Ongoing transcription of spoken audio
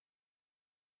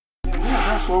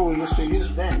what we used to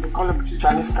use then. They call it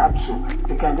Chinese capsule.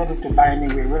 You can get it to buy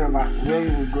anywhere, wherever. Where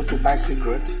you will go to buy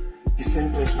cigarette, the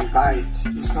same place we buy it.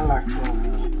 It's not like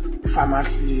from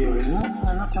pharmacy or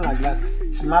nothing like that.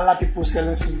 It's Mala people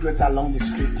selling cigarettes along the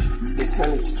street. They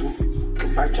sell it too.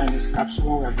 We buy Chinese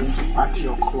capsule when we are going to party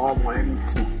or club or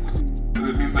anything.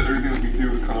 It means that everything that we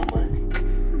do is kind of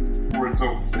like for its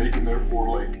own sake and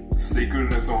therefore like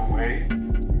sacred in its own way.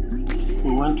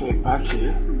 We went to a party.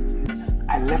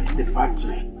 I left the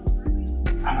party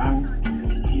around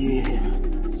 3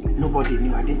 a.m. Nobody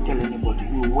knew. I didn't tell anybody.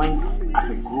 We went as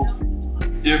a group.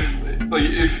 If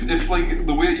like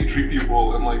the way that you treat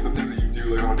people and like the things that you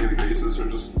do like on a daily basis are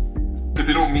just if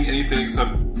they don't mean anything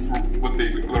except for what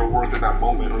they're worth in that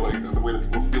moment or like the way that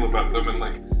people feel about them and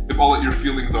like if all that your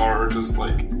feelings are just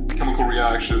like chemical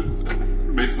reactions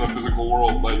and based on the physical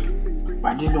world like.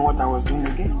 I didn't know what I was doing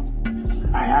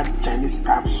again. I had Chinese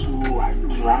capsule, I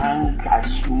drank, I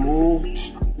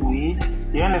smoked weed.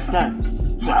 You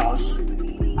understand? So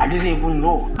I didn't even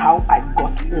know how I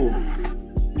got home.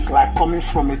 It's like coming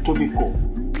from a Tobico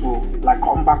to like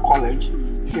Umba College.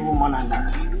 It's even more than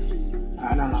that.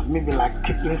 I don't know, maybe like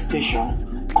Kipling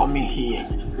Station, coming here,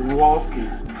 walking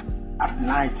at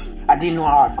night. I didn't know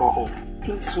how I got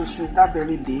home. So since that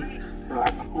very day, so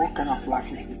like, what kind of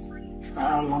life is this?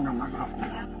 How long am I gonna come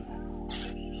on?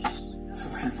 So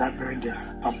since that very day, I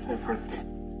stopped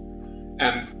everything.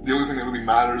 And the only thing that really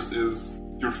matters is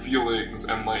your feelings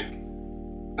and like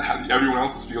everyone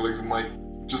else's feelings and like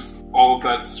just all of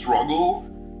that struggle.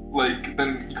 Like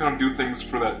then you kind of do things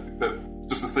for that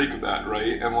just the sake of that,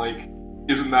 right? And like,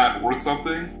 isn't that worth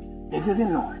something? They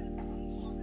didn't know.